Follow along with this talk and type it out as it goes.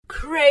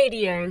Talk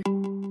Radio.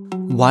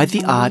 Why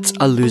the Arts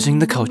Are Losing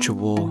the Culture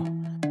War.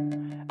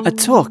 A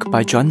talk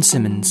by John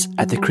Simmons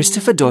at the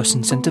Christopher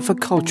Dawson Centre for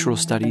Cultural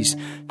Studies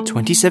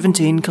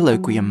 2017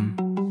 Colloquium.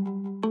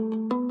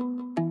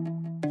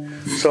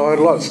 So I'd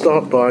like to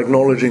start by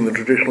acknowledging the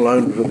traditional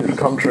owners of this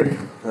country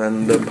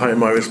and paying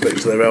my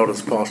respects to their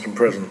elders past and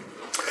present.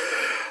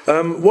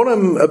 What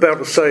I'm about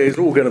to say is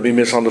all going to be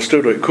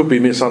misunderstood, or it could be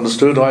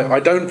misunderstood. I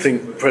don't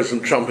think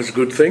President Trump is a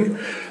good thing.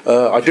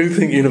 I do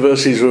think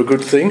universities are a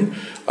good thing.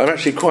 I'm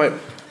actually quite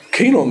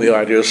keen on the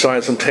idea of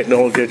science and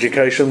technology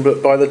education,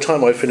 but by the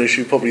time I finish,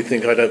 you probably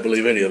think I don't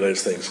believe any of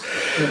those things.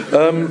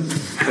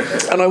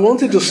 And I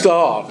wanted to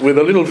start with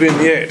a little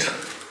vignette,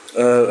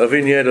 a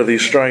vignette of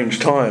these strange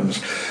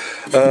times.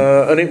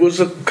 And it was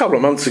a couple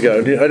of months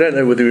ago, I don't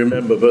know whether you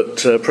remember, but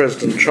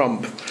President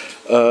Trump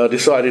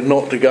decided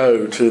not to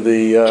go to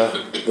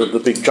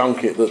the big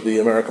junket that the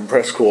American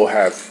press corps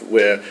have,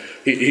 where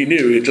he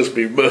knew he'd just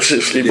be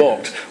mercilessly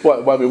mocked.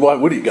 Why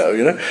would he go,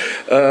 you know?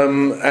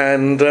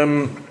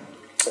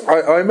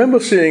 I remember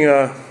seeing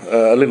a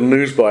little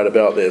news bite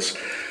about this,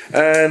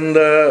 and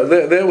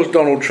there was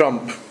Donald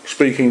Trump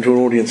speaking to an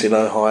audience in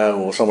Ohio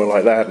or somewhere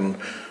like that, and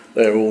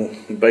they're all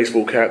in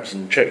baseball caps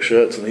and check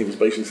shirts, and he was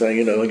basically saying,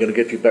 you know, I'm going to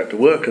get you back to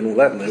work and all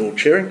that, and they're all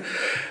cheering.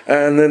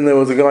 And then there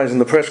were the guys in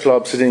the press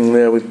club sitting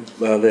there with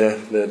their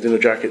dinner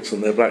jackets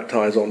and their black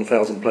ties on,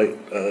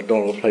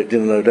 $1,000 plate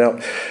dinner, no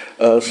doubt,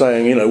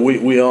 saying, you know,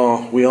 we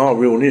are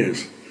real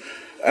news.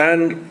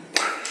 And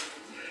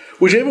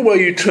whichever way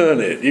you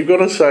turn it, you've got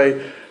to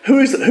say,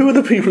 who are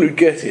the people who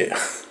get it?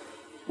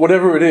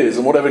 Whatever it is,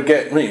 and whatever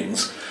get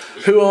means,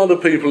 who are the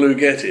people who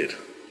get it?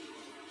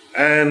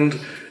 And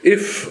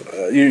if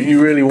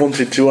you really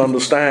wanted to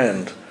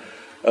understand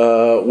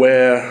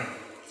where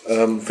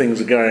things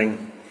are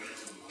going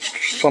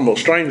somewhat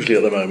strangely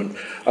at the moment,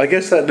 I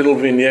guess that little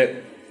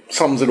vignette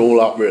sums it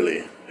all up,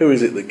 really. Who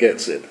is it that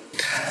gets it?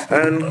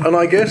 And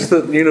I guess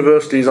that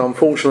universities,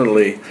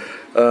 unfortunately,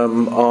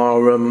 are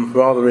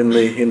rather in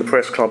the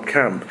press club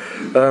camp.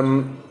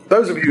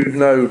 Those of you who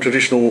know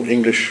traditional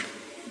English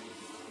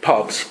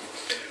pubs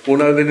will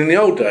know that in the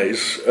old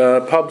days,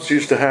 pubs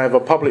used to have a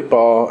public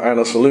bar and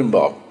a saloon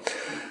bar.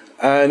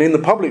 And in the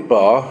public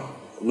bar,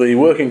 the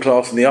working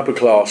class and the upper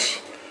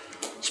class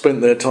spent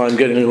their time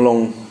getting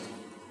along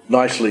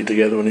nicely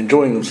together and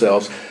enjoying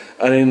themselves.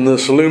 And in the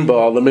saloon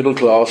bar, the middle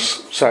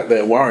class sat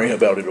there worrying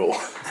about it all.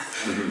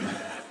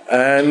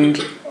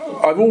 And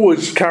I've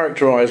always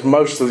characterised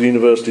most of the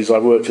universities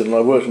I've worked in, and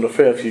I've worked in a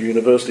fair few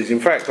universities. In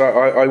fact,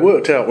 I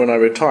worked out when I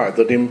retired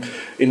that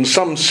in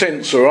some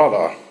sense or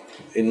other,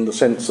 in the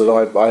sense that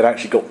I'd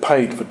actually got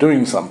paid for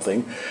doing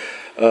something,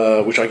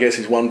 which I guess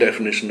is one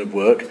definition of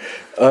work,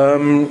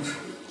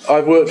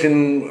 I've worked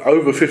in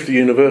over 50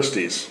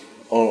 universities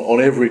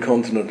on every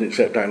continent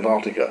except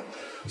Antarctica.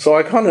 So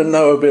I kind of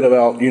know a bit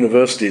about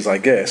universities, I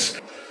guess.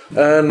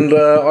 And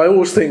I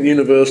always think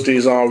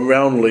universities are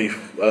roundly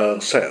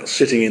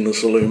sitting in the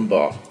saloon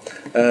bar,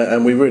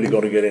 and we really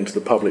got to get into the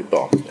public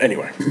bar.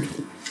 Anyway,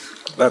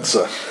 that's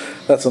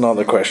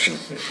another question.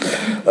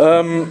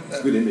 That's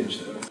a good image,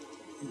 though.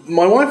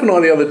 My wife and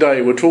I the other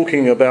day were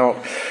talking about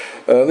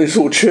this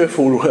sort of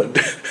cheerful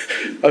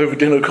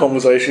over-dinner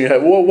conversation you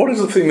had. Well, what is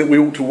the thing that we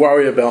ought to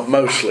worry about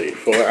mostly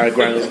for our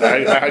grandsons?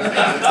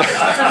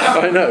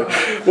 I know.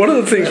 One of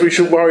the things we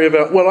should worry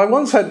about... Well, I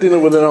once had dinner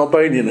with an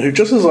Albanian who,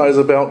 just as I was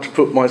about to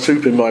put my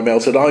soup in my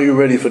mouth, said, "Are you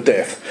ready for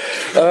death?"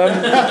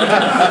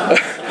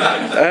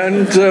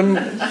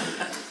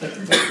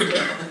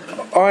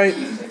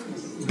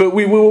 But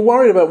we were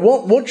worried about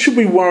what should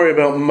we worry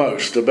about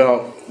most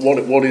about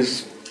what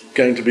is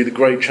going to be the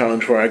great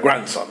challenge for our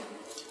grandson,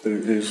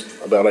 who's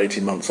about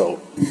 18 months old.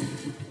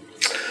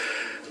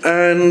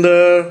 And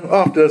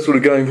after sort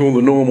of going through all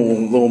the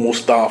normal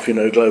stuff, you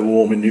know, global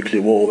warming,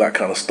 nuclear war, that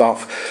kind of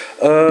stuff,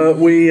 I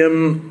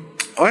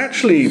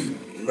actually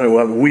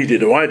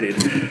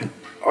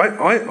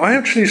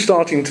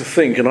starting to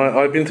think, and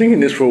I've been thinking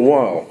this for a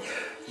while,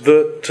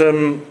 that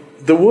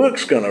the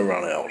work's going to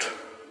run out.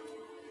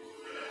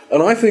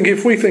 And I think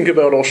if we think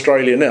about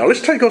Australia now,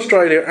 let's take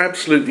Australia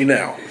absolutely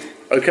now,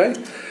 okay?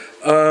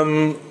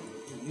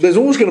 There's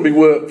always going to be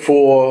work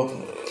for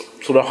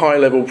sort of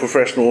high-level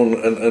professional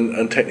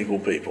and technical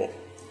people.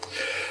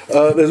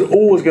 There's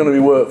always going to be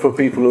work for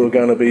people who are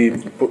going to be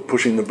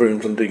pushing the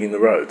brooms and digging the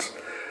roads.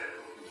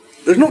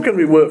 There's not going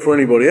to be work for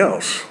anybody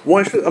else.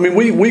 Why should? I mean,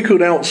 we could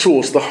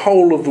outsource the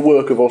whole of the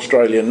work of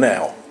Australia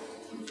now.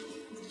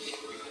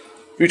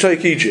 You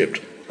take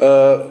Egypt,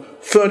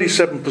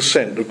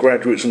 37% of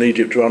graduates in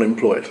Egypt are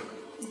unemployed.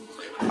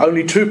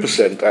 Only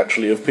 2%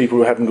 actually of people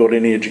who haven't got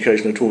any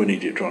education at all in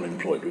Egypt are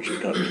unemployed, which is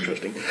kind of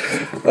interesting.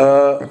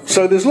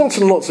 So there's lots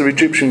and lots of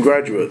Egyptian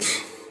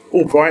graduates,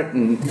 all bright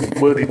and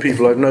worthy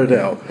people, I've no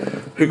doubt,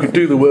 who could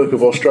do the work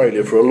of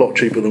Australia for a lot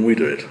cheaper than we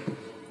do it.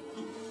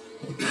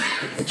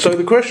 So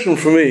the question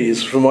for me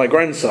is, for my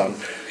grandson,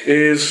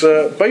 is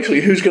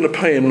basically who's going to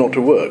pay him not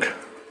to work?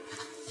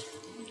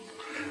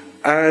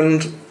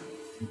 And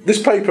this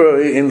paper,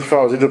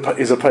 insofar as it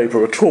is a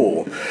paper at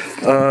all,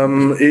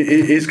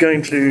 is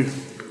going to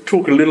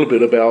talk a little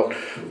bit about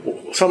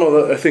some of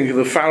the, I think,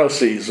 the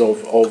fallacies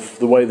of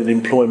the way that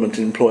employment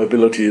and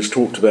employability is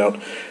talked about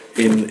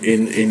in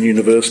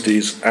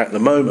universities at the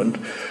moment.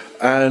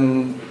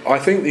 And I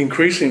think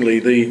increasingly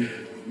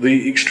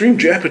the extreme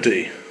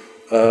jeopardy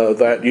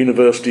that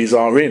universities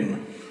are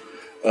in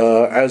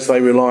as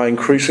they rely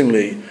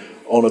increasingly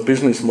on a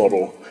business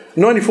model.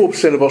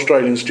 94% of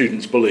Australian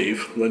students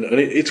believe, and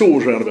it's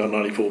always around about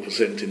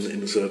 94% in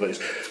the surveys,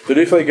 that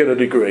if they get a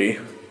degree,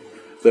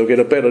 they'll get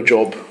a better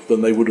job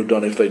than they would have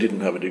done if they didn't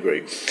have a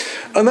degree.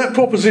 And that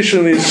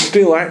proposition is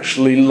still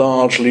actually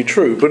largely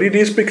true, but it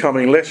is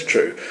becoming less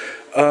true.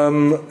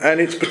 And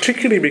it's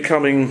particularly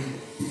becoming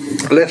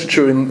less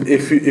true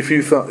if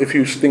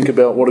you think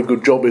about what a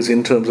good job is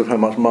in terms of how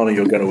much money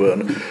you're going to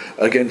earn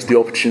against the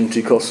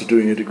opportunity cost of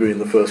doing a degree in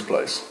the first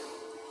place.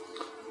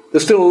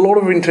 There's still a lot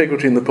of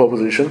integrity in the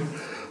proposition,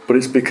 but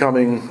it's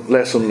becoming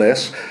less and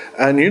less.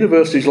 And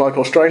universities like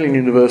Australian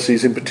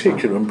universities in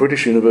particular, and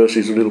British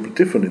universities are a little bit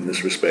different in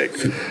this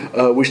respect,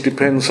 which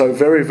depend so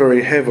very,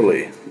 very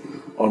heavily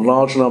on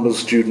large numbers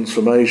of students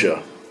from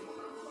Asia,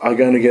 are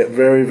going to get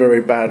very,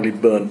 very badly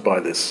burnt by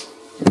this.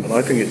 And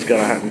I think it's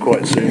going to happen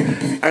quite soon.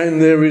 And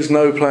there is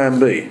no plan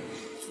B.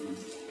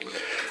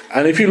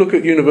 And if you look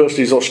at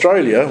Universities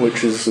Australia,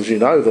 which is, as you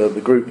know,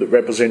 the group that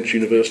represents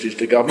universities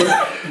to government,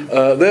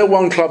 they're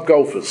one club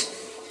golfers.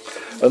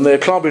 And their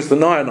club is the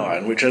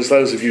 9-iron, which, as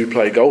those of you who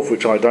play golf,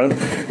 which I don't,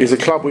 is a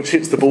club which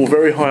hits the ball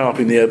very high up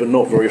in the air but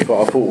not very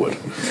far forward.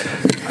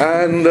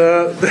 And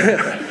the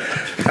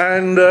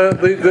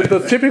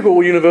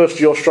typical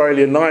University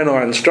Australia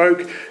 9-iron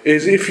stroke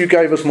is, if you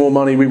gave us more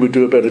money, we would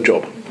do a better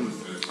job.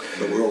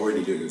 But we're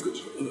already doing a good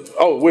job.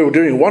 Oh, we were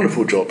doing a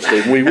wonderful job,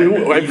 Steve.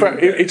 In fact,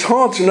 it's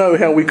hard to know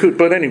how we could,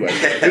 but anyway.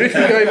 But if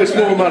you gave us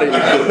more money...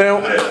 Now,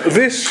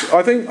 this,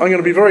 I think I'm going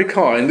to be very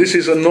kind, this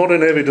is not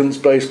an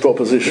evidence-based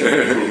proposition.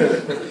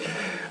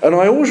 And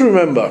I always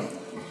remember,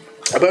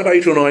 about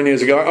 8 or 9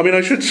 years ago, I mean,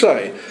 I should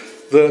say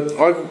that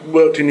I've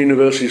worked in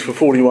universities for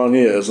 41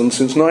 years, and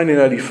since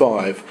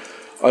 1985,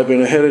 I've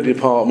been a head of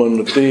department,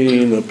 a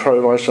dean, a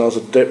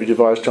pro-vice-chancellor, deputy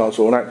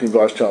vice-chancellor, an acting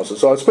vice-chancellor.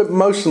 So I've spent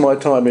most of my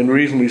time in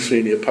reasonably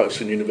senior posts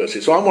in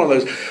universities. So I'm one of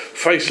those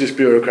faceless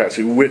bureaucrats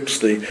who whips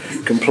the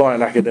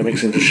compliant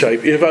academics into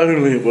shape, if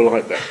only it were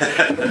like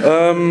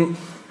that.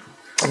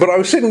 But I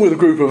was sitting with a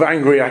group of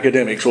angry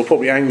academics, or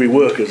probably angry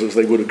workers as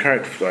they would have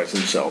characterised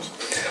themselves.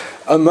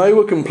 And they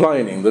were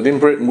complaining that in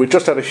Britain we'd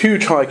just had a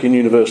huge hike in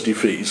university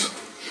fees.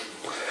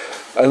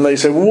 And they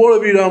said, well, what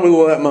have you done with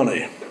all that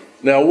money?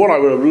 Now, what I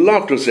would have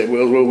loved to have said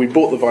was, well, we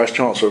bought the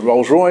Vice-Chancellor a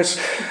Rolls-Royce,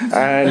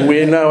 and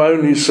we now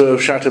only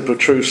serve Chateau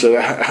Petrus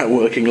at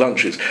working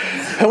lunches.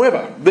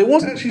 However, there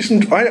was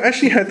actually I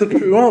actually had the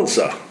true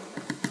answer.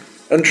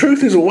 And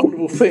truth is a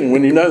wonderful thing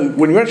when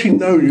you actually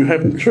know you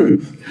have the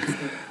truth.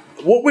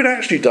 What we'd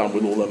actually done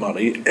with all the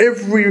money,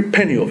 every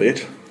penny of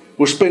it,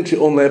 was spent it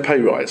on their pay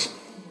rise.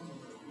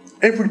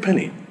 Every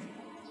penny.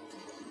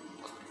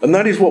 And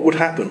that is what would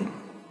happen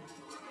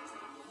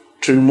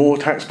to more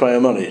taxpayer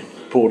money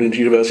poured into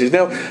universities.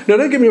 Now,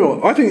 don't get me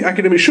wrong, I think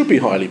academics should be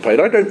highly paid.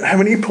 I don't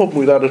have any problem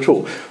with that at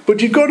all.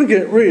 But you've got to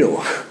get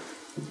real.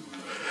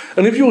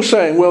 And if you're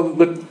saying, well,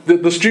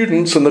 the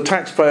students and the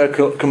taxpayer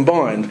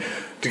combined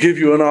to give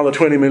you another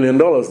 $20 million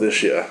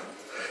this year,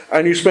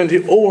 and you spent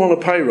it all on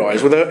a pay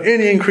rise without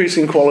any increase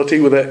in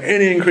quality, without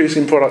any increase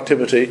in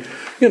productivity,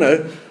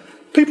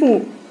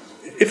 people,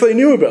 if they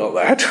knew about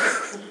that,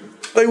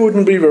 they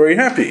wouldn't be very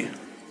happy.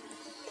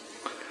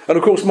 And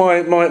of course,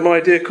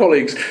 my dear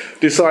colleagues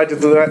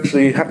decided that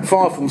actually,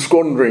 far from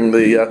squandering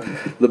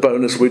the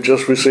bonus we'd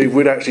just received,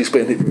 we'd actually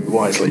spent it very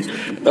wisely.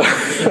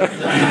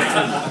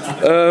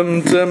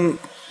 And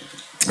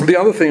the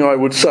other thing I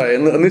would say,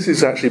 and this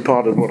is actually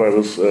part of what I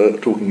was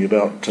talking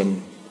about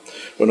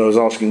when I was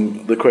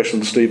asking the question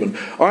to Stephen,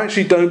 I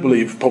actually don't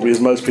believe, probably as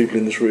most people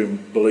in this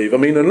room believe. I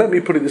mean, and let me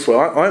put it this way,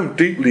 I'm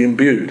deeply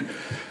imbued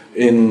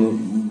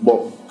in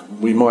what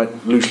we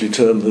might loosely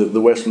term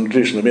the Western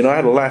tradition. I mean, I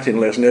had a Latin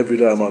lesson every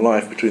day of my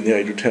life between the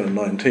age of 10 and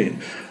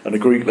 19, and a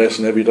Greek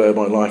lesson every day of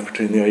my life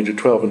between the age of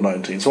 12 and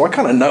 19. So I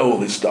kind of know all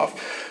this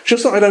stuff.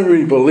 Just that I don't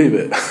really believe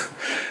it,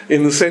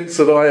 in the sense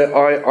that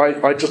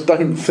I just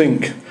don't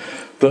think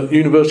that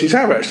universities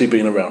have actually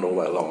been around all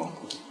that long.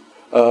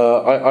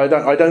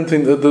 I don't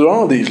think that there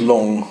are these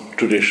long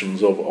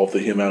traditions of the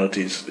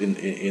humanities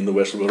in the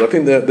Western world. I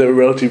think they're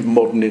relatively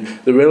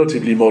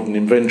modern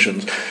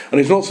inventions, and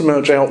it's not so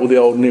much out with the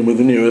old and in with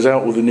the new as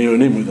out with the new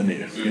and in with the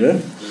new.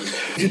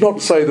 It's not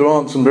to say there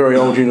aren't some very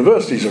old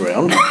universities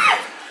around,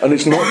 and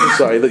it's not to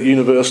say that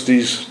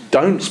universities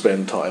don't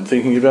spend time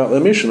thinking about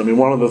their mission. I mean,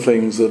 one of the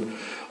things that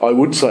I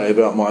would say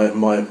about my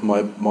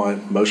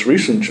most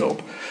recent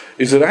job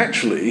is that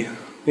actually,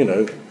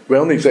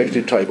 around the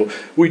executive table,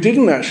 we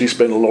didn't actually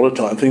spend a lot of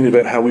time thinking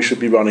about how we should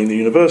be running the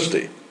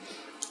university.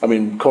 I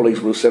mean,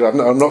 colleagues would have said,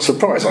 I'm not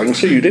surprised, I can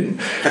see you didn't.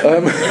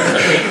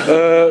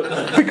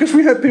 Because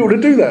we had people to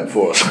do that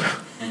for us.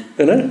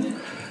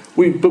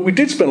 But we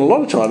did spend a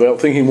lot of time about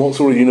thinking what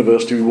sort of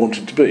university we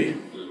wanted to be.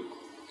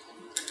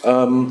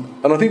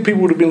 And I think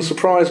people would have been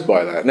surprised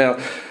by that. Now,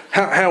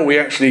 How we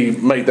actually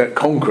made that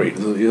concrete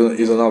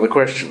is another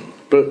question.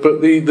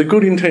 But the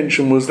good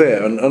intention was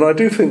there, and I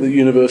do think that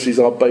universities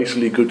are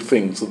basically good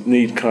things that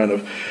need kind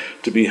of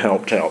to be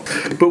helped out.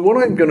 But what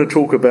I'm going to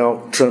talk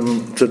about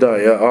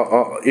today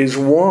is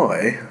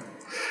why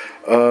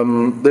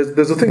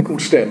there's a thing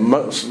called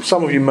STEM.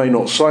 Some of you may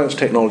not, science,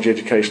 technology,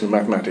 education and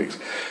mathematics.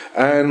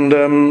 And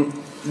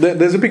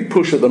there's a big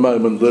push at the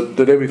moment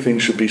that everything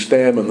should be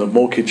STEM and that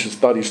more kids should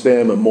study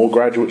STEM and more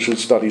graduates should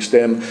study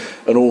STEM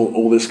and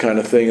all this kind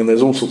of thing. And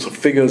there's all sorts of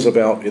figures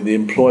about the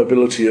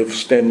employability of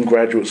STEM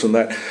graduates and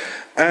that.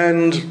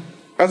 And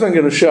as I'm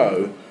going to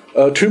show,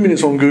 2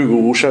 minutes on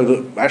Google will show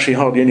that actually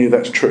hardly any of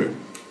that's true.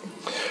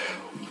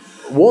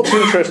 What's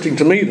interesting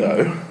to me,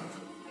 though,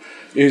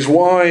 is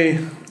why,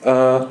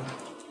 I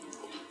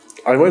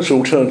won't say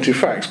alternative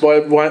facts,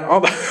 but why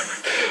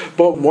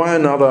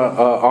another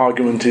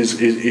argument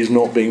is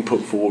not being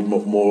put forward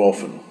more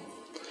often.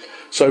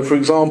 So, for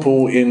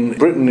example, in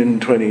Britain in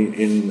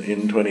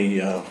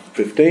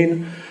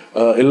 2015,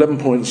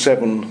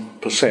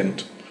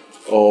 11.7%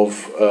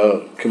 of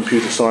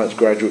computer science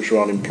graduates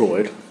are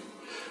unemployed,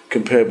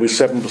 compared with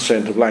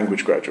 7% of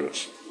language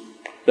graduates.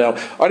 Now,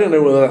 I don't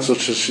know whether that's a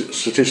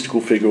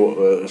statistical figure,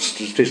 or a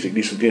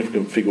statistically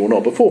significant figure or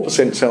not, but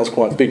 4% sounds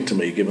quite big to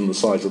me, given the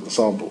size of the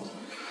sample.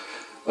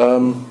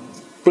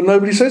 But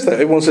nobody says that.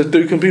 Everyone says,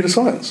 do computer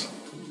science.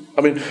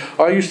 I mean,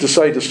 I used to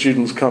say to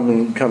students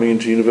coming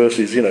into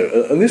universities,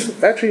 and this,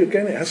 actually,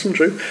 again, it has some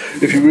truth,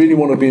 if you really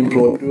want to be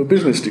employed, do a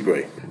business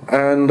degree.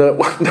 And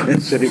one day I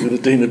said it with the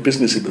Dean of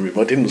Business in the room.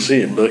 I didn't see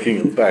him lurking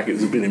at the back. It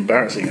was a bit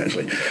embarrassing,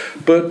 actually.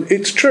 But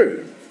it's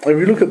true. If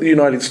you look at the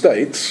United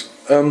States,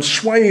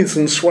 swathes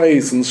and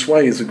swathes and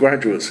swathes of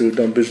graduates who have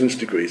done business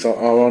degrees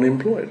are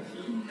unemployed.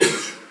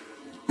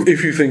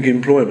 If you think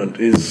employment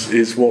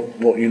is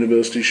what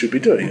universities should be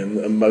doing,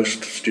 and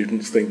most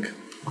students think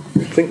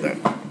that.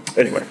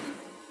 Anyway,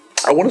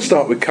 I want to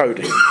start with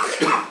coding.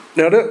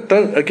 Now,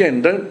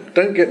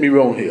 don't get me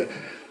wrong here.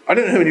 I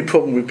don't have any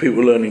problem with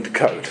people learning to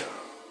code.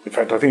 In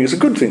fact, I think it's a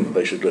good thing that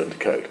they should learn to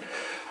code.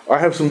 I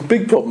have some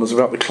big problems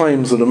about the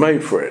claims that are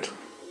made for it.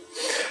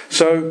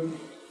 So,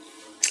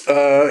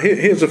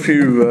 here's a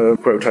few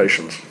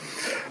quotations.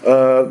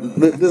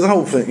 There's a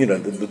whole thing,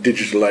 the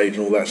digital age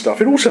and all that stuff.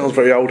 It all sounds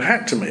very old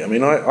hat to me. I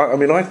mean,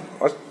 I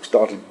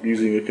started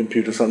using a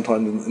computer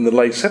sometime in the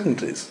late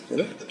 70s.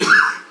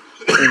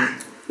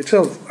 It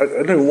sounds. I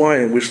don't know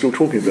why we're still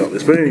talking about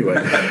this, but anyway,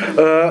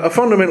 a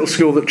fundamental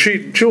skill that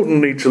children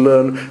need to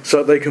learn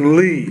so that they can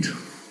lead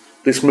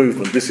this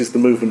movement. This is the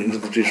movement into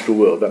the digital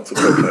world. That's a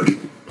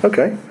quotation.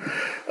 Okay.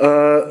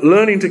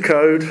 Learning to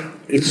code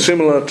is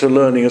similar to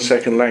learning a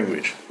second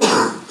language.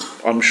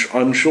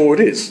 I'm sure it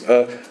is.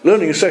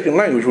 Learning a second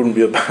language wouldn't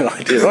be a bad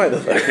idea either,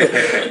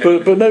 though.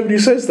 but nobody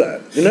says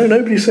that.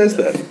 Nobody says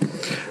that.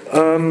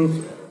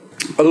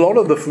 A lot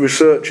of the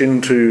research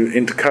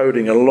into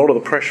coding and a lot of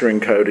the pressure in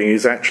coding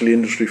is actually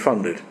industry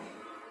funded.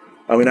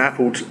 I mean,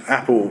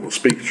 Apple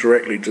speaks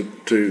directly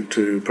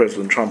to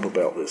President Trump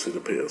about this, it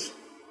appears.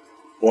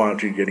 Why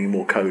aren't you getting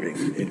more coding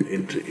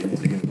into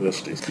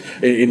universities,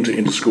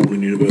 into school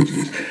and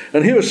universities?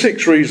 And here are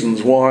 6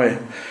 reasons why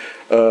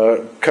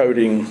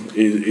coding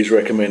is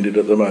recommended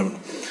at the moment.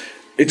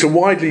 It's a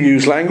widely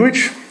used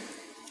language.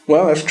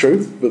 Well, that's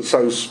true, but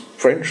so's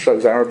French,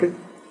 so's Arabic.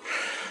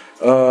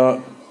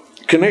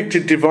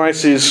 Connected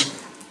devices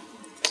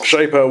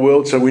shape our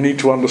world, so we need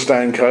to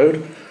understand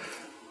code.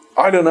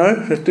 I don't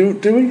know. Do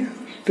we?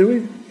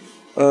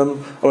 I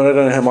don't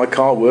know how my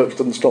car works.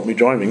 Doesn't stop me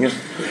driving it.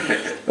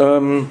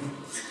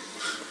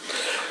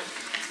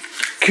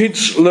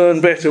 Kids learn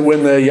better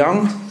when they're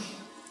young.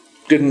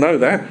 Didn't know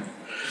that.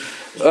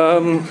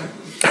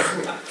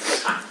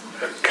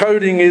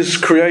 Coding is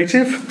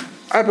creative.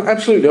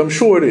 Absolutely, I'm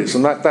sure it is,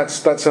 and that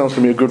sounds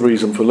to me a good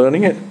reason for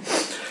learning it.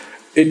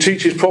 It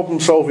teaches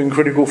problem-solving,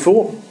 critical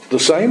thought. The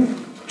same.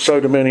 So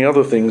do many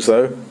other things,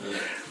 though.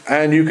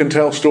 And you can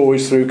tell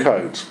stories through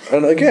codes.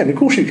 And again, of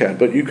course you can,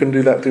 but you can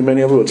do that through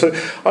many other words. So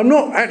I'm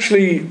not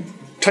actually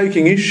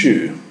taking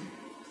issue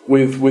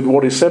with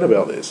what is said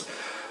about this.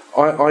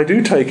 I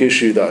do take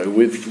issue, though,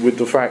 with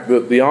the fact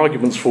that the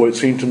arguments for it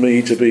seem to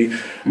me to be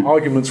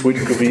arguments which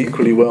could be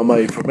equally well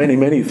made for many,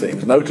 many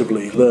things,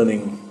 notably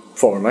learning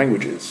foreign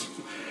languages.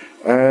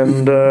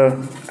 And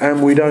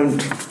we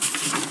don't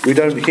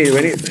hear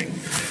anything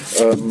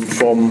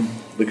from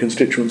the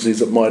constituencies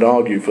that might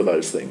argue for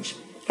those things.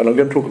 And I'm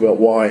going to talk about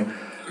why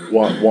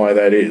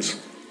that is.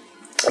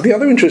 The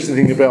other interesting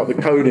thing about the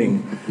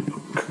coding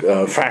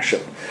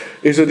fashion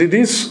is that it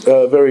is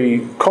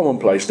very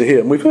commonplace to hear,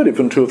 and we've heard it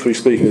from 2 or 3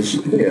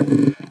 speakers here,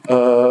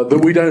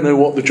 that we don't know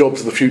what the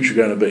jobs of the future are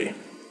going to be.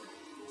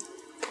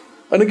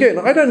 And again,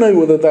 I don't know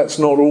whether that's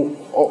not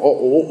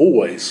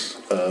always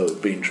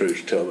been true,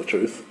 to tell the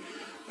truth,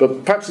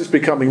 but perhaps it's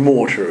becoming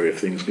more true if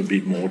things can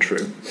be more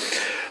true.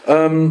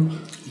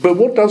 But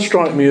what does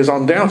strike me as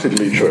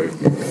undoubtedly true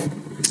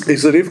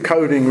is that if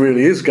coding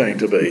really is going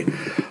to be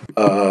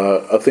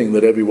a thing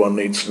that everyone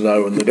needs to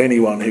know, and that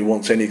anyone who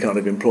wants any kind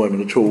of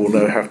employment at all will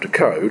know how to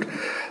code,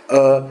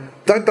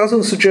 that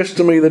doesn't suggest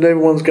to me that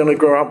everyone's going to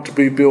grow up to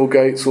be Bill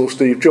Gates or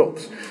Steve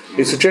Jobs.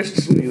 It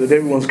suggests to me that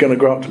everyone's going to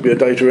grow up to be a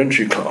data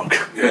entry clerk.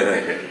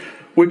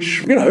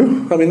 Which,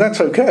 that's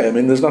okay. I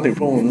mean, there's nothing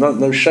wrong,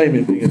 no shame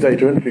in being a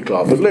data entry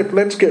clerk. But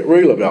let's get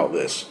real about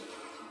this.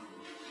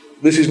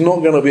 This is not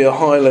going to be a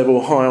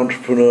high-level,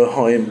 high-entrepreneur,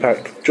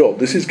 high-impact job.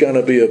 This is going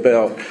to be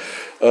about,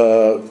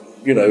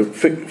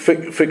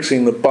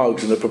 fixing the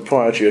bugs in the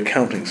proprietary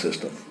accounting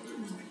system.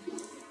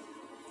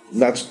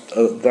 That's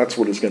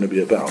what it's going to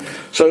be about.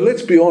 So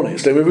let's be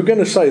honest. I mean, we're going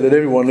to say that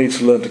everyone needs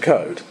to learn to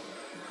code.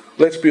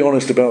 Let's be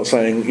honest about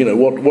saying,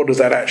 what does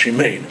that actually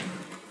mean?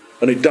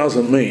 And it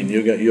doesn't mean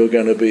you're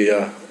going to be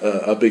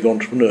a big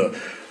entrepreneur,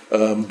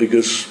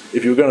 because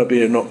if you're going to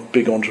be a not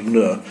big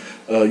entrepreneur,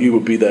 you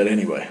would be that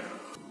anyway.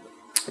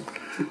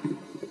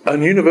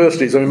 And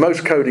universities, I mean,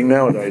 most coding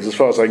nowadays, as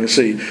far as I can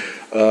see,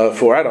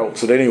 for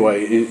adults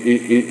anyway,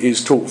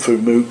 is taught through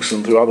MOOCs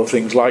and through other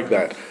things like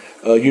that.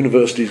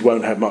 Universities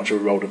won't have much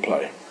of a role to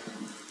play,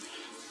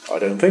 I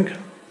don't think.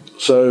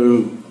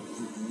 So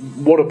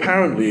what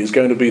apparently is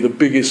going to be the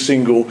biggest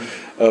single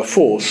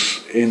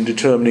force in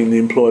determining the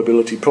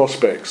employability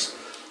prospects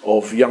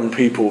of young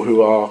people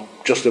who are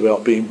just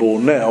about being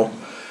born now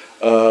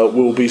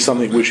will be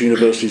something which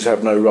universities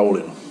have no role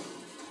in,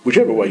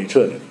 whichever way you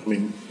turn it. I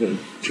mean,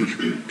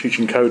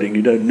 teaching coding,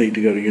 you don't need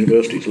to go to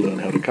university to learn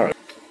how to code.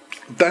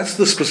 That's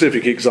the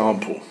specific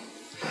example.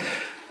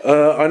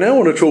 I now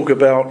want to talk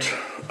about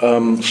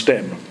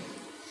STEM,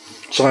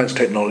 science,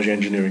 technology,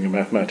 engineering and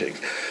mathematics.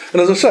 And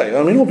as I say,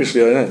 I mean,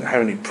 obviously I don't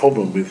have any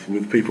problem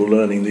with people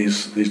learning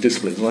these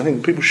disciplines, and I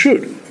think people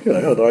should.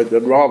 I'd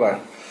rather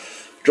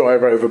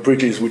drive over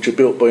bridges which are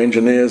built by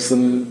engineers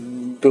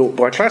than built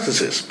by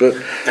classicists. But,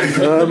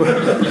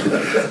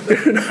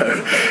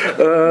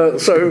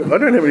 so I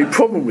don't have any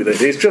problem with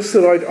it. It's just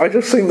that I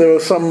just think there are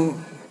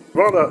some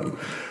rather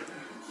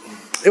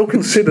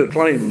ill-considered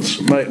claims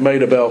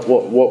made about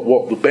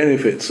what the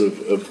benefits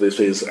of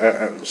this is,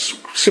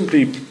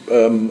 simply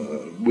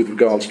with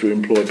regards to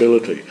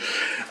employability.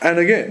 And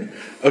again,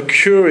 a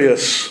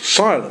curious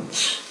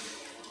silence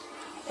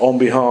on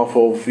behalf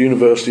of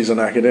universities and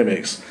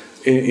academics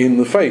in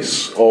the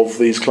face of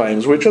these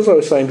claims, which, as I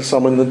was saying to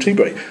someone in the tea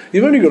break,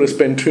 you've only got to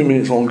spend 2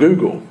 minutes on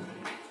Google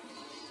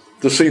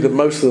to see that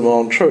most of them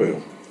aren't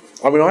true.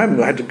 I mean, I haven't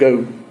had to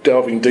go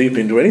delving deep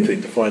into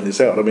anything to find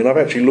this out. I mean, I've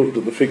actually looked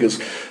at the figures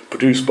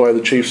produced by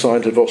the chief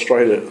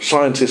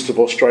scientist of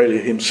Australia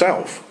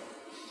himself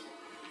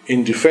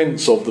in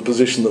defence of the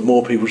position that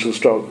more people should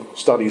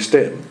study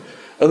STEM,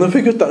 and the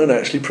figures don't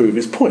actually prove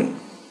his point.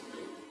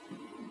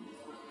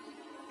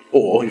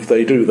 Or, if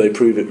they do, they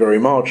prove it very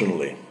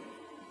marginally.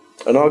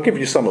 And I'll give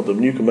you some of them,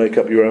 and you can make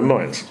up your own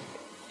minds.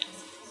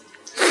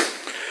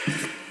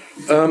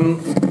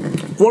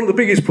 One of the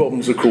biggest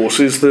problems, of course,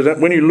 is that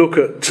when you look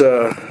at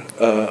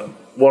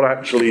what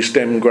actually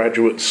STEM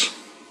graduates...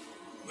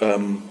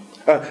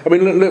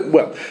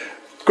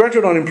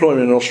 graduate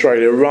unemployment in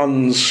Australia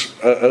runs,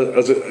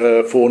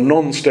 for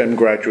non-STEM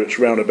graduates,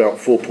 around about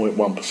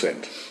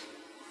 4.1%.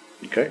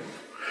 Okay?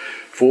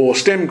 For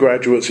STEM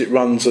graduates, it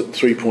runs at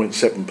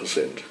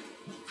 3.7%.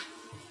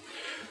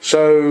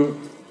 So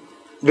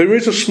there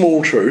is a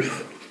small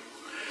truth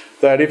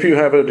that if you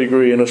have a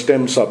degree in a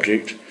STEM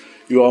subject,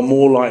 you are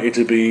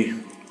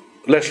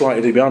less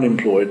likely to be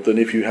unemployed than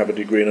if you have a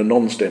degree in a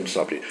non-STEM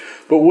subject.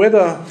 But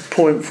whether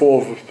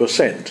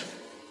 0.4%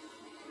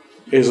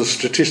 is a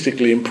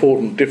statistically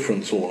important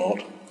difference or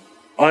not,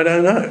 I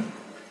don't know.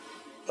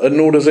 And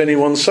nor does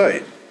anyone say.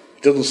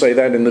 It doesn't say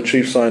that in the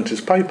chief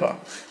scientist's paper.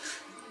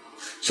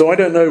 So I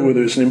don't know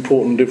whether it's an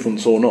important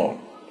difference or not.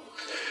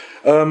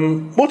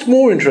 What's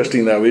more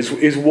interesting, though,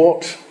 is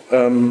what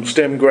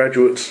STEM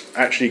graduates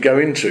actually go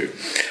into.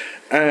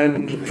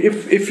 And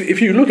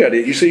if you look at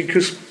it, you see,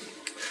 because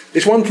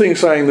it's one thing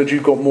saying that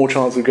you've got more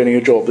chance of getting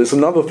a job. There's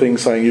another thing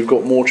saying you've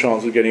got more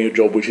chance of getting a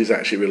job which is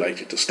actually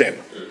related to STEM.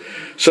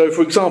 So,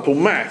 for example,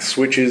 maths,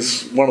 which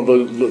is one of the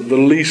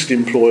least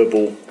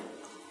employable.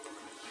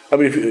 I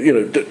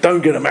mean,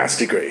 don't get a maths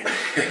degree.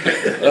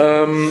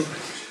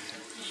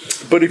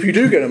 But if you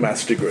do get a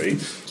maths degree,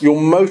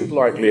 your most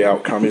likely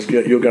outcome is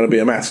you're going to be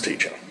a maths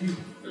teacher.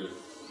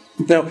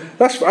 Now,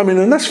 that's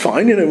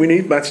fine. We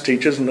need maths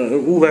teachers and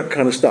all that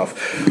kind of stuff.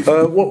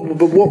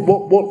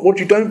 What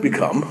you don't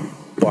become,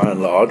 by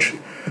and large,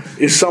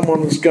 is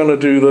someone that's going to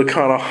do the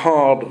kind of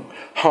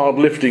hard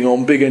lifting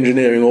on big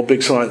engineering or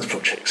big science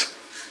projects.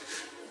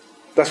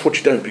 That's what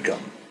you don't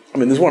become. I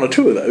mean, there's one or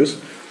two of those,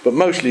 but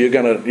mostly you're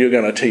going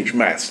to teach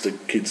maths to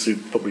kids who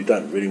probably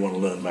don't really want to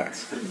learn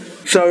maths.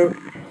 So,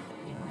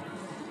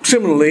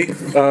 similarly,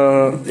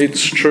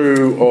 it's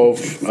true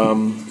of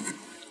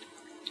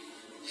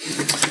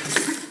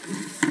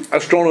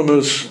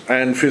astronomers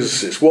and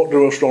physicists. What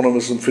do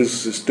astronomers and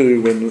physicists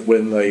do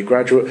when they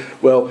graduate?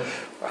 Well,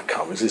 I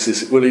can't resist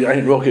this. Well, it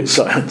ain't rocket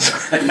science.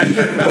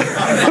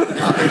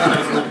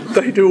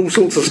 They do all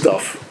sorts of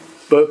stuff.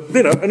 But,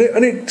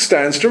 and it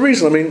stands to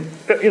reason. I mean,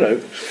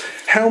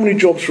 how many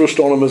jobs for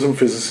astronomers and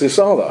physicists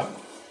are there?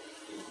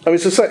 I mean,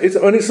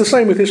 it's the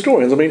same with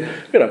historians. I mean,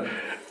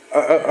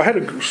 I had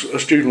a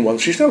student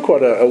once. She's now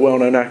quite a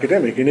well-known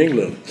academic in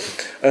England,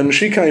 and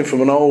she came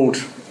from an old,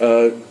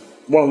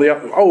 one of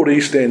the old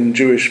East End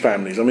Jewish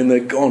families. I mean, they're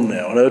gone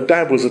now. And her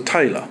dad was a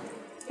tailor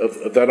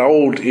of that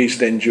old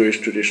East End Jewish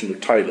tradition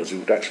of tailors who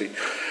would actually.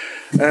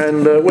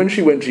 And when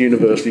she went to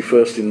university,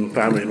 first in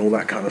family and all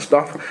that kind of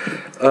stuff,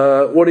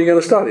 what are you going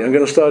to study? I'm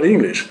going to study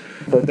English.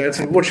 Her dad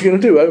said, what are you going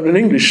to do? Open an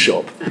English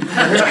shop.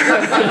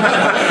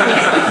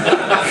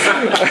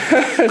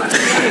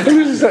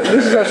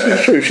 This is actually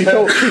true. She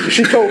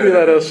told me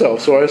that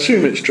herself, so I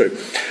assume it's true.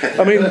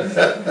 I mean,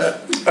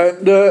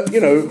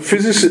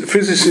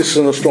 physicists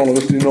and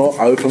astronomers do not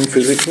open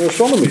physics and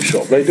astronomy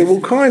shop. They do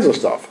all kinds of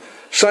stuff.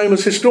 Same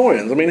as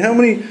historians. I mean, how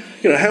many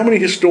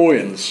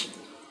historians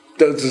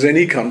does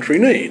any country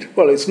need?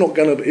 Well, it's not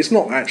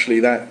actually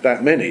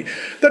that many.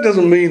 That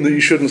doesn't mean that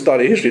you shouldn't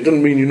study history. It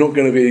doesn't mean you're not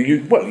going to be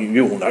you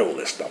all know all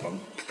this stuff. I'm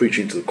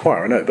preaching to the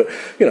choir, I know, but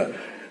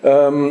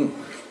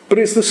but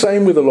it's the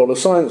same with a lot of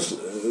science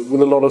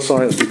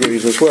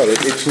degrees as well.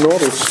 It's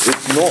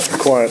not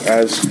quite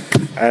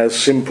as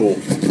simple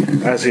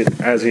as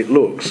it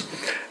looks.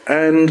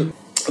 And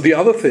the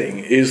other thing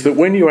is that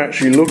when you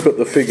actually look at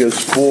the figures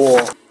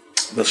for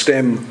the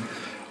STEM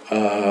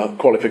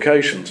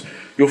qualifications,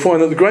 you'll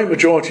find that the great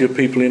majority of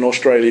people in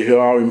Australia who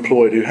are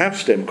employed who have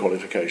STEM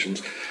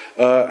qualifications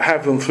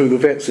have them through the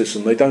VET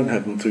system. They don't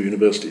have them through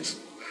universities.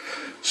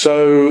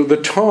 So the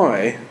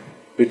tie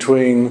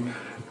between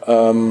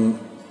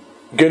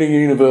getting a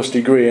university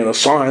degree in a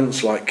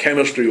science like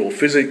chemistry or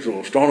physics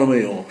or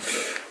astronomy or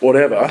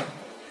whatever,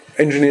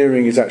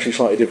 engineering is actually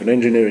slightly different.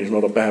 Engineering is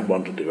not a bad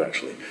one to do,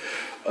 actually.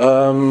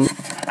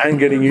 And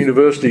getting a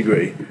university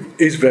degree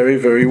is very,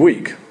 very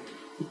weak.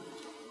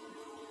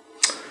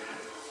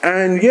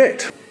 And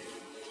yet,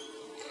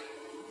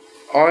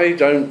 I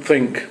don't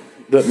think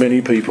that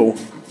many people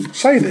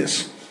say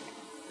this.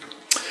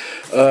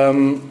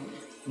 The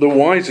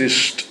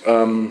wisest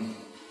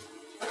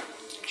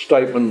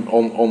statement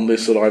on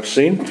this that I've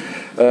seen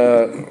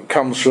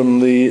comes from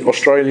the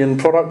Australian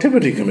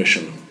Productivity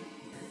Commission,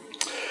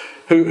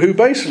 who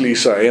basically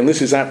say, and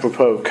this is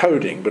apropos of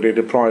coding, but it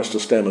applies to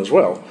STEM as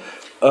well,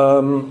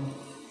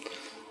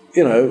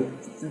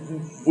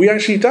 we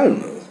actually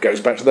don't, it goes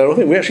back to that other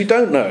thing, we actually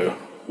don't know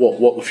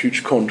what the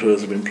future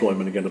contours of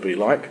employment are going to be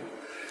like.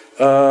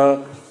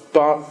 But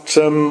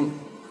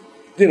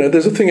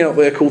there's a thing out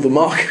there called the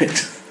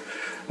market.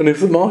 And if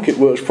the market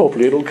works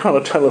properly, it'll kind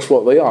of tell us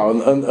what they are.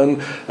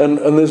 And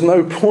there's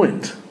no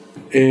point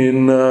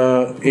in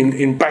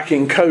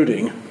backing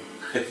coding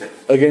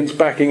against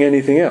backing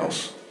anything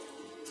else.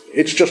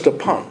 It's just a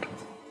punt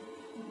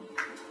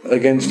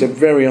against a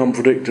very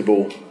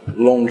unpredictable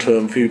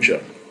long-term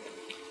future.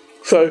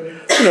 So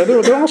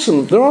there are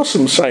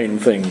some sane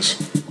things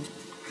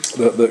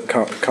that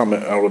come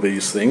out of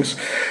these things.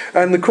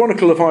 And the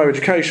Chronicle of Higher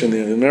Education,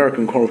 the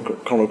American Chronicle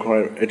of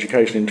Higher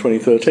Education in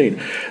 2013,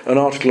 an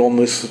article on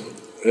this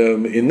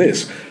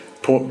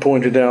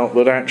pointed out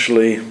that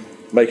actually,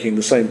 making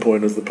the same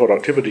point as the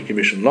Productivity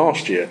Commission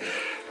last year,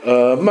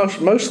 most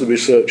of the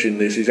research in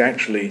this is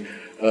actually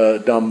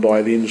done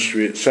by the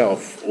industry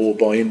itself or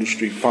by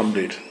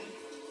industry-funded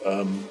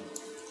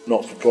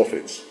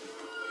not-for-profits.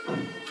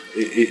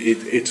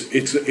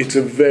 It's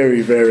a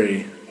very,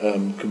 very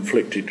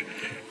conflicted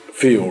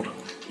field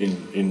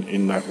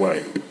in that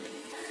way.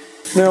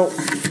 Now,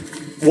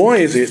 why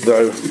is it,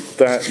 though,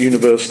 that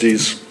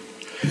universities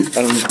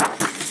and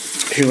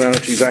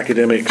humanities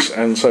academics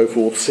and so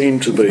forth seem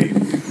to be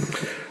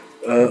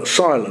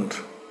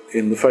silent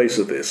in the face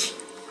of this?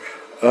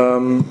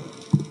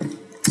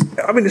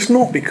 It's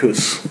not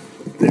because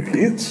they're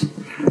idiots.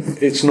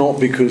 It's not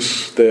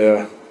because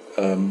they're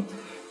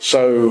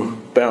so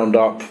bound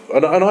up,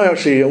 and I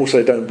actually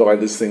also don't buy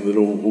this thing that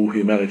all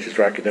humanities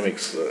or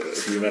academics,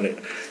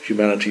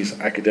 humanities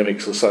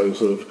academics are so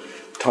sort of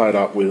tied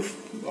up with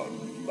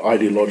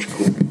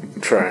ideological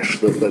trash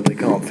that they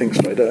can't think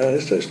straight.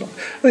 It's not.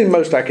 I think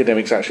most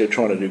academics actually are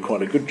trying to do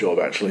quite a good job,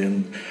 actually,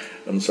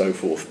 and so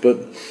forth. But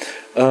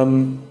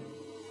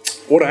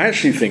what I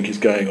actually think is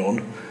going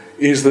on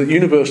is that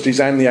universities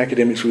and the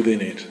academics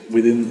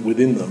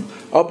within them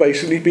are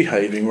basically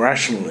behaving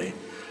rationally,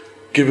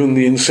 given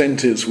the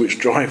incentives which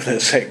drive their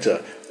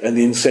sector and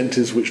the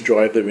incentives which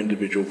drive their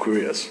individual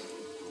careers.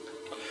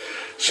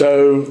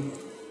 So,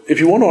 if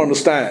you want to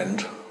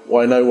understand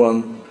why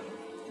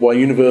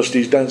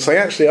universities don't say,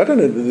 actually, I don't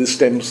know that this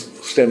STEM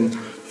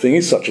thing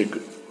is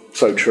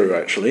so true,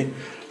 actually,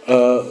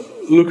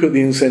 look at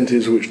the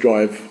incentives which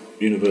drive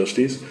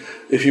universities.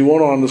 If you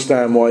want to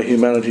understand why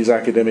humanities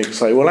academics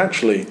say, well,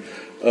 actually,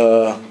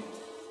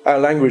 our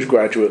language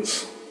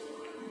graduates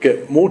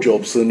get more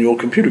jobs than your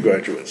computer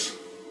graduates,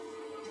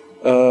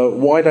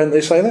 why don't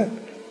they say that?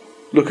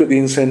 Look at the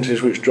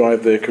incentives which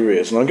drive their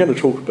careers. And I'm going to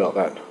talk about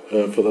that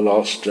for the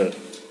last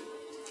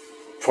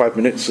 5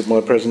 minutes of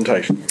my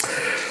presentation.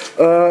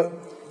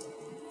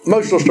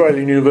 Most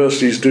Australian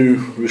universities do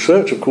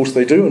research, of course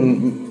they do,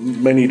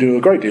 and many do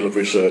a great deal of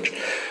research.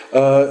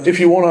 If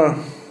you want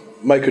to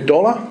make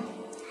 $1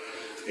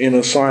 in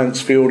a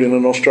science field in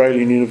an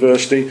Australian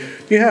university,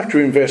 you have to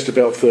invest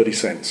about 30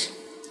 cents.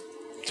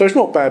 So it's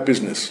not bad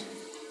business.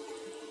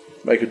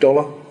 Make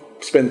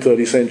 $1, spend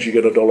 30 cents, you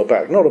get $1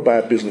 back. Not a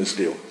bad business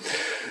deal.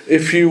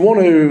 If you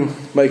want to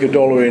make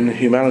 $1 in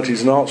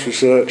humanities and arts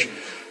research,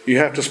 you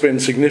have to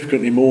spend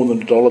significantly more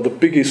than $1. The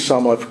biggest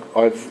sum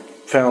I've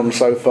found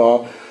so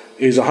far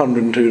is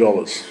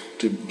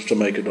 $102 to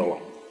make $1.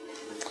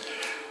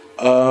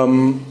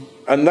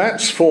 And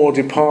that's for a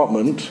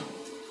department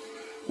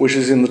which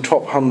is in the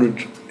top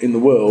 100 in the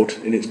world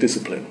in its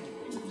discipline.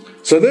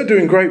 So they're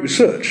doing great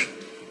research.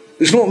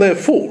 It's not their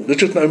fault. There's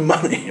just no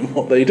money in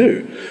what they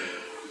do.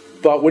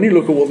 But when you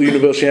look at what the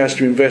university has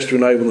to invest to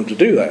enable them to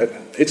do that,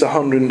 it's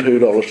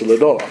 $102 to the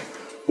dollar,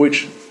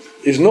 which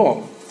is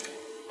not,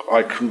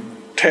 I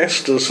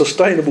contest, a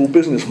sustainable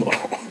business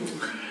model.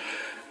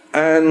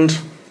 And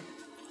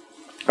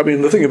I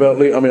mean, the thing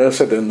about I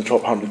said they're in the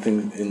top 100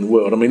 thing in the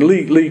world. I mean,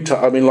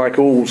 like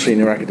all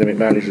senior academic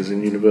managers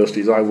in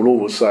universities, I will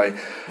always say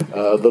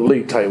the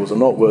league tables are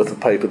not worth the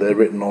paper they're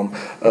written on,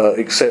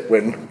 except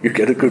when you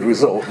get a good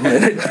result.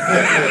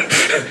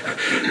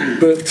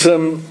 But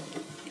so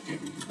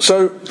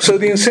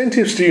the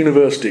incentives to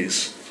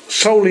universities,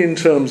 solely in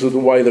terms of the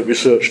way that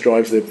research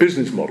drives their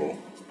business model.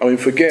 I mean,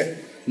 forget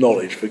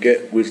knowledge,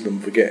 forget wisdom,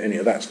 forget any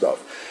of that stuff.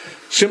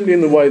 Simply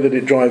in the way that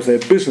it drives their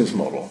business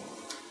model,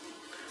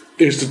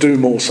 is to do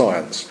more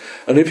science.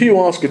 And if you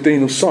ask a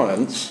Dean of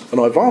Science,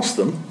 and I've asked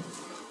them,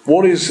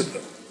 what is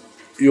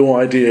your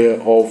idea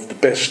of the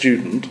best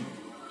student?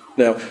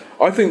 Now,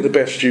 I think the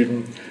best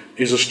student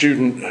is a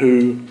student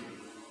who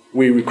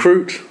we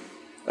recruit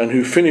and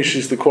who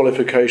finishes the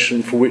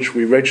qualification for which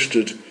we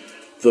registered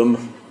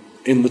them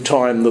in the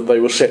time that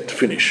they were set to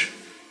finish.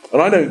 And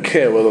I don't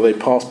care whether they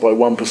pass by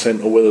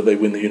 1% or whether they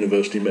win the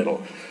university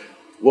medal.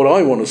 What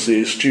I want to see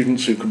is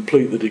students who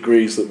complete the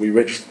degrees that we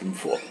registered them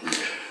for.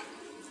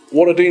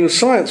 What a Dean of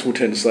Science will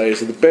tend to say is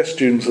that the best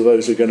students are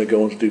those who are going to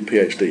go on to do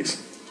PhDs.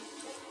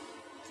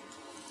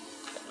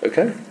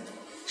 Okay?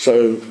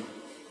 So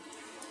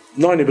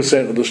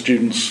 90% of the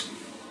students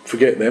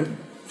forget them,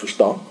 for a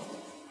start.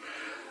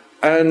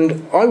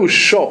 And I was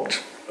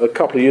shocked a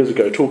couple of years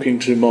ago talking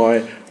to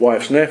my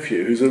wife's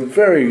nephew, who's a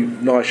very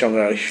nice young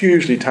man, a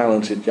hugely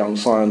talented young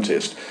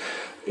scientist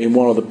in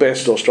one of the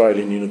best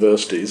Australian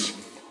universities.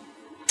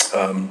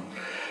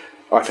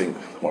 I think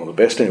one of the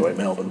best anyway,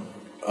 Melbourne.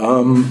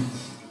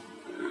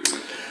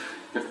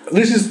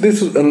 This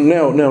is, and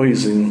now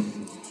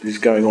he's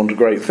going on to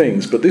great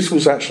things. But this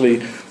was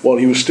actually while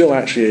he was still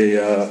actually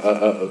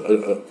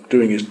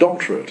doing his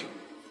doctorate,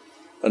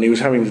 and he was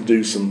having to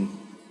do some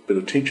bit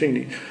of teaching,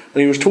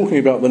 and he was talking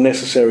about the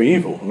necessary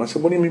evil. And I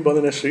said, "What do you mean by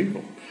the necessary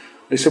evil?"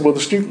 And he said, "Well, the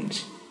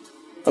students."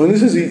 I mean,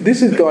 this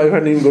is a guy who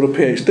hadn't even got a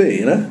PhD.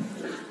 You know,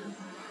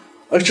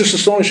 it's just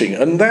astonishing,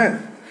 and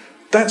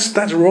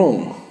that's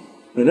wrong.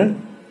 You know.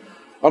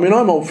 I mean,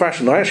 I'm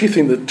old-fashioned. I actually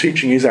think that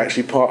teaching is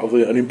actually part of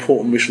an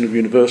important mission of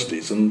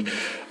universities, and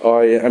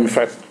I am, in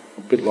fact,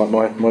 a bit like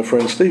my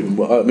friend Stephen.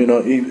 I mean,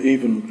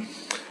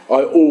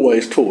 I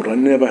always taught. I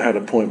never had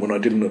a point when I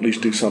didn't at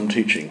least do some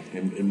teaching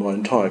in my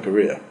entire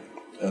career,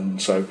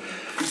 and so,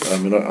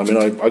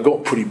 I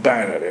got pretty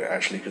bad at it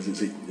actually, because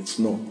it's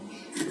not.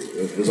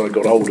 As I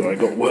got older, I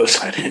got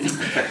worse at it.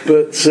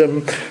 But,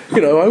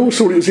 I always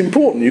thought it was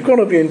important. You've got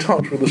to be in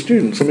touch with the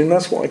students. I mean,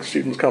 that's why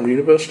students come to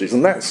universities.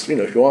 And that's,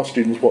 if you ask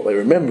students what they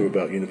remember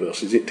about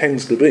universities, it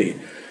tends to be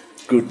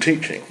good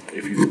teaching,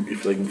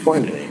 if they can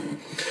find any.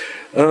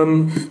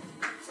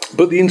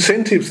 But the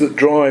incentives that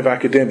drive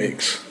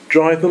academics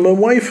drive them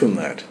away from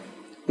that,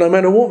 no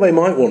matter what they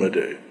might want to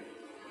do.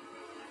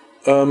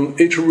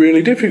 It's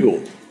really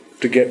difficult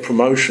to get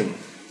promotion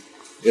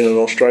in an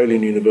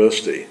Australian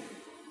university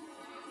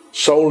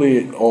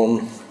solely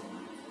on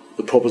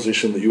the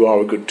proposition that you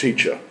are a good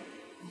teacher.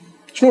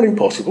 It's not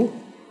impossible,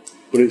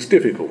 but it's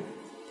difficult.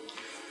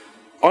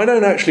 I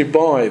don't actually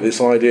buy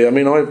this idea. I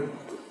mean, I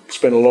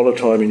spent a lot of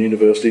time in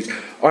universities.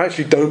 I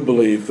actually don't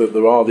believe that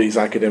there are these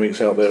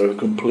academics out there who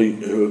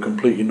are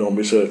completely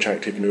non-research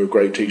active and who are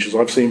great teachers.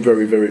 I've seen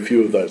very, very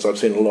few of those. I've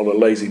seen a lot of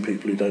lazy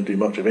people who don't do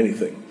much of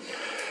anything.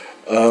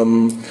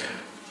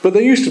 But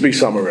there used to be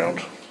some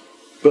around,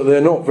 but they're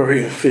not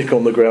very thick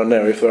on the ground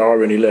now, if there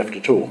are any left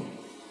at all.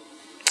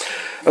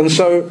 And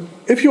so,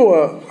 if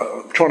you're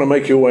trying to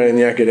make your way in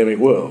the academic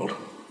world,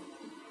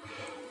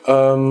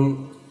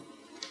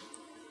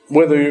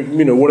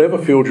 whatever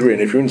field you're in,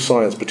 if you're in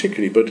science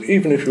particularly, but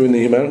even if you're in the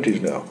humanities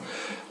now,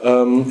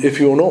 if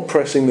you're not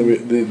pressing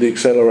the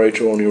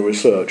accelerator on your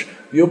research,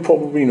 you're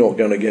probably not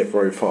going to get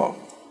very far.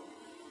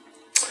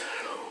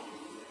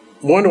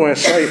 Why do I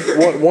say?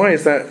 Why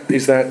is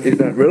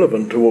that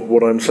relevant to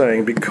what I'm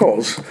saying?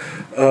 Because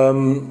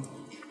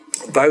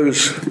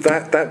those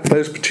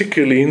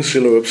particularly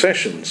insular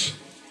obsessions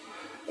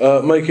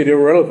make it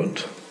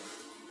irrelevant.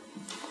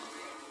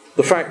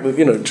 The fact that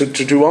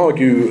to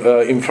argue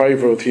in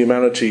favour of the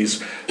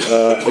humanities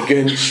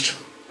against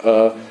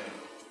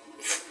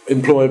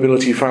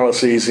employability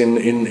fallacies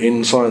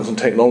in science and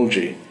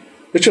technology,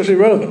 it's just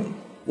irrelevant.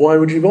 Why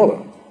would you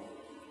bother?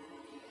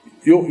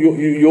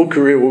 Your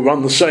career will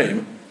run the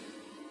same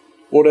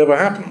whatever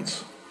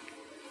happens.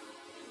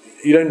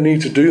 You don't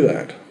need to do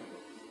that.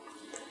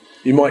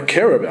 You might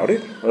care about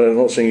it. I'm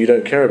not saying you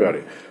don't care about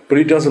it, but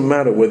it doesn't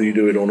matter whether you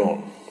do it or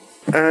not.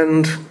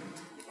 And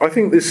I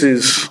think this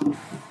is,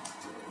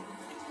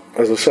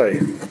 as I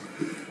say,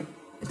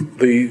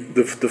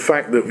 the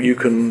fact that you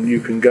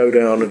can go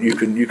down and you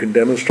can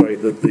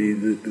demonstrate that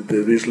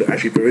there is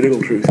actually very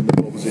little truth in the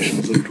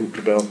propositions that are talked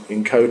about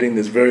in coding.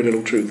 There's very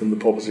little truth in the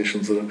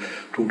propositions that are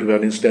talked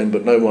about in STEM,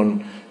 but no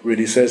one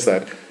really says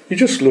that. You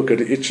just look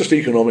at it; it's just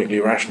economically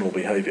rational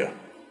behaviour,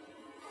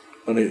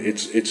 and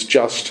it's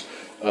just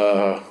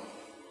the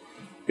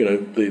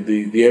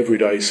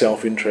everyday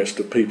self-interest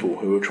of people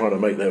who are trying to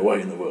make their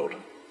way in the world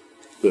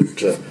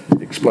that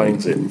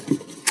explains it.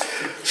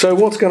 So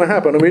what's going to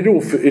happen? I mean,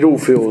 it all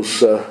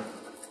feels,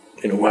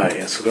 in a way,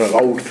 it's a kind of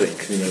old thing,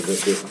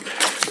 that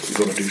you've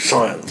got to do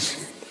science.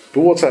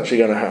 But what's actually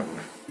going to happen?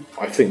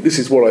 This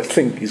is what I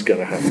think is going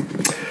to happen.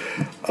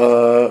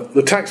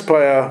 The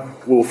taxpayer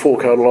will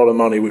fork out a lot of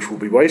money which will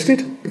be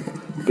wasted,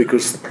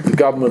 because the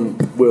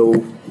government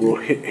will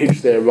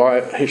hitch their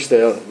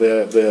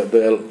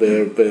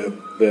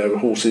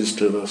horses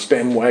to the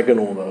STEM wagon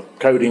or the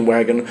coding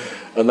wagon,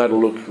 and that'll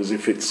look as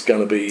if it's going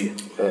to be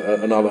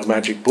another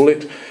magic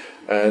bullet.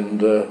 And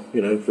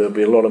there'll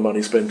be a lot of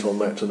money spent on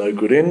that to no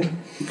good end.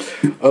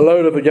 A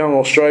load of young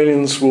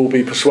Australians will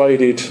be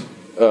persuaded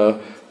to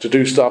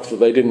do stuff that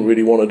they didn't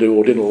really want to do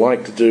or didn't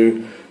like to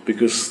do,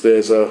 because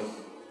there's I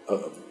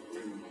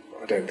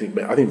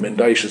think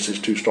mendacious is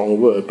too strong a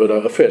word, but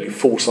a fairly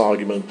false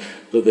argument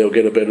that they'll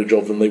get a better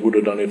job than they would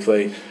have done if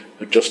they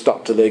had just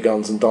stuck to their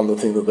guns and done the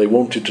thing that they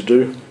wanted to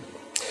do.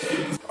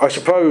 I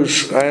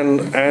suppose,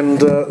 and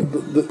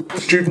the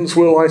students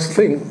will, I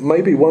think,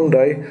 maybe one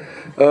day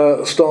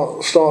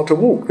start to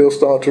walk. They'll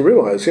start to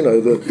realise,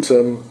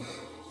 that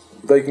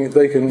they can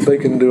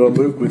do a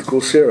MOOC with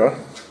Coursera,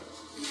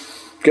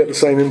 get the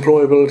same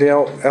employability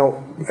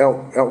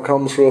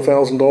outcomes for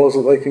 $1,000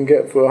 that they can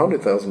get for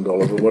 $100,000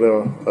 or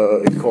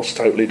whatever it costs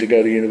totally to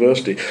go to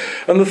university.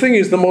 And the thing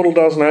is, the model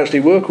doesn't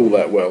actually work all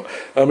that well.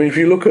 I mean, if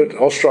you look at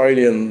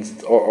Australians,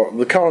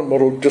 the current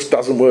model just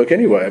doesn't work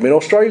anyway. I mean,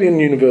 Australian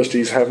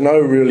universities have no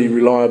really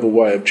reliable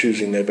way of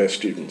choosing their best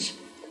students.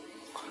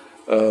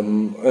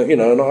 And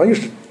I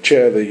used to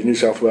chair the New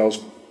South Wales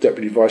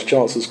Deputy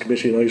Vice-Chancellor's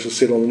Committee, and I used to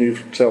sit on the New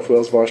South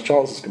Wales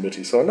Vice-Chancellor's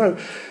Committee, so I know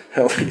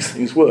how these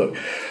things work.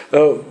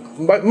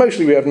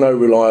 Mostly we have no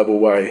reliable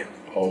way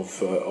of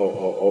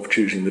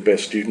choosing the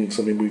best students.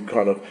 I mean, we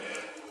kind of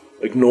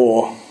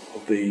ignore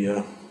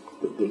the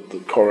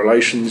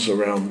correlations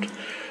around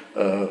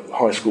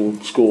high school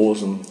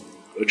scores and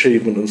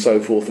achievement and so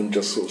forth, and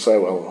just sort of say,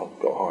 well, I've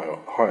got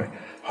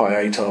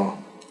high ATAR,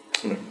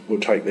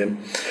 we'll take them.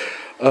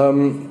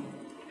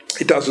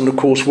 It doesn't, of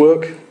course,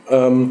 work.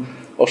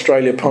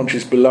 Australia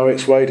punches below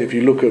its weight. If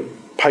you look at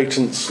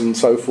patents and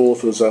so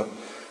forth as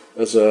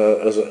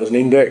an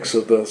index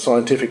of the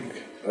scientific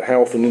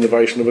health and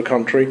innovation of a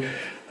country,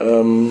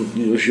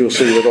 you'll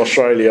see that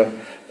Australia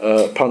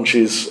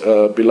punches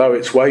below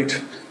its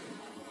weight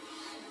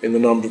in the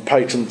number of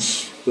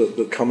patents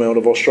that come out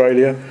of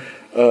Australia.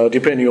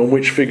 Depending on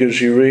which figures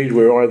you read,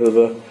 we're either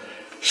the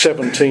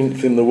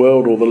 17th in the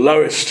world or the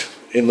lowest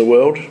in the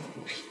world.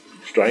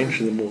 Strange,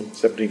 in the more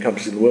 17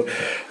 countries in the world,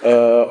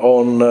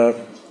 on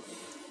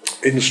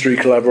industry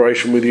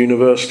collaboration with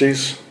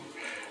universities.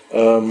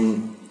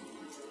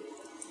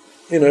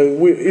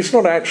 It's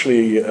not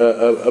actually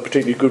a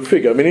particularly good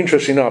figure. I mean,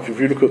 interesting enough, if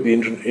you look at the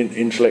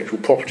intellectual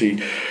property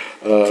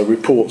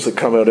reports that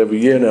come out every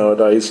year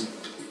nowadays,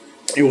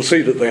 you'll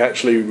see that they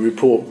actually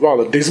report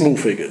rather dismal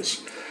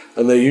figures,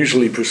 and they're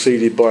usually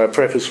preceded by a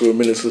preface or a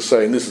minister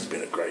saying, "This has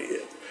been a great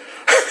year."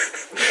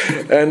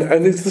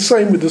 And it's the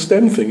same with the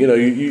STEM thing.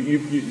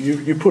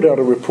 You put out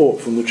a report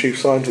from the Chief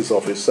Scientist's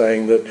Office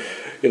saying that,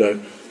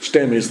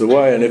 STEM is the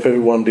way, and if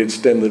everyone did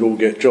STEM, they'd all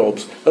get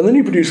jobs. And then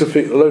you produce a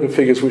load of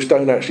figures which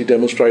don't actually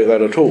demonstrate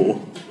that at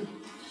all,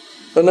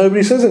 and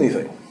nobody says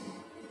anything.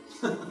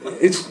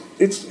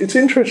 It's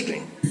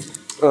interesting.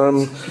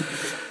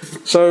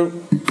 So,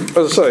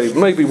 as I say,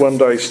 maybe one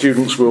day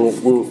students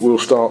will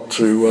start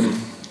to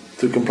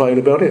complain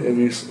about it. If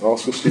you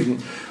ask a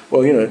student,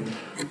 well,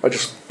 I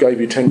just gave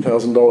you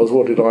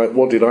 $10,000.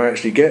 What did I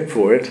actually get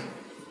for it?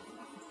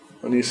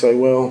 And you say,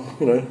 well,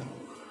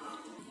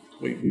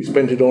 we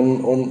spent it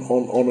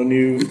on a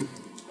new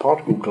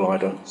particle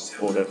collider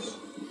or whatever.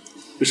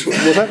 Was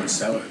that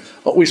salaries?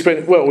 We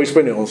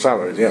spent it on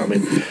salaries. Yeah, I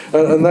mean,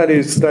 and that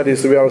is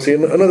the reality.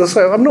 And as I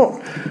say, I'm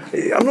not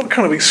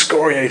kind of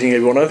excoriating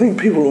everyone. I think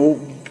people are all,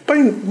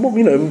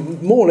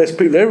 more or less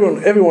people.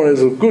 Everyone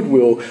is of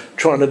goodwill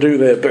trying to do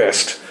their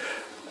best,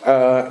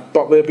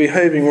 but they're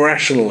behaving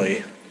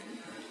rationally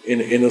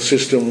in a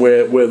system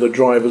where the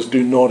drivers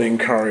do not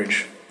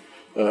encourage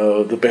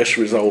the best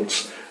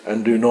results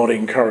and do not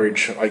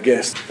encourage, I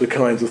guess, the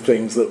kinds of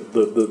things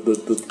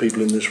that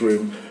people in this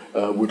room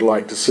would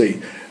like to see.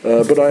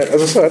 But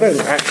as I say, I don't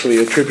actually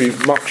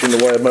attribute much in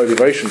the way of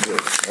motivation to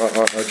it.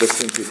 I just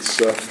think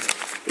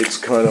it's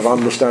kind of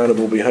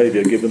understandable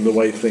behaviour given the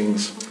way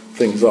things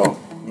are.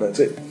 That's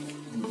it.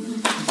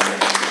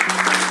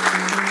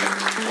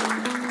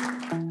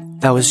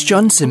 That was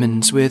John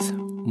Simmons with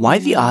Why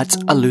the Arts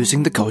Are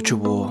Losing the Culture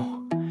War.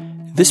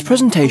 This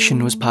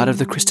presentation was part of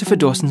the Christopher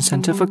Dawson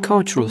Centre for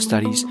Cultural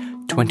Studies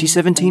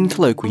 2017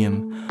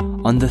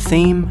 colloquium on the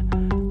theme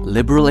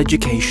Liberal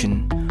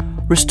Education,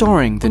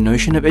 Restoring the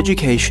Notion of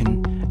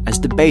Education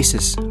as the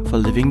Basis for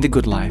Living the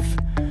Good Life,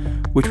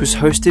 which was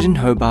hosted in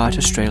Hobart,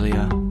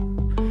 Australia.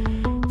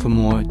 For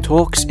more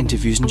talks,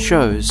 interviews and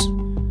shows,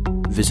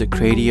 visit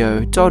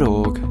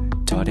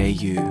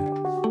cradio.org.au.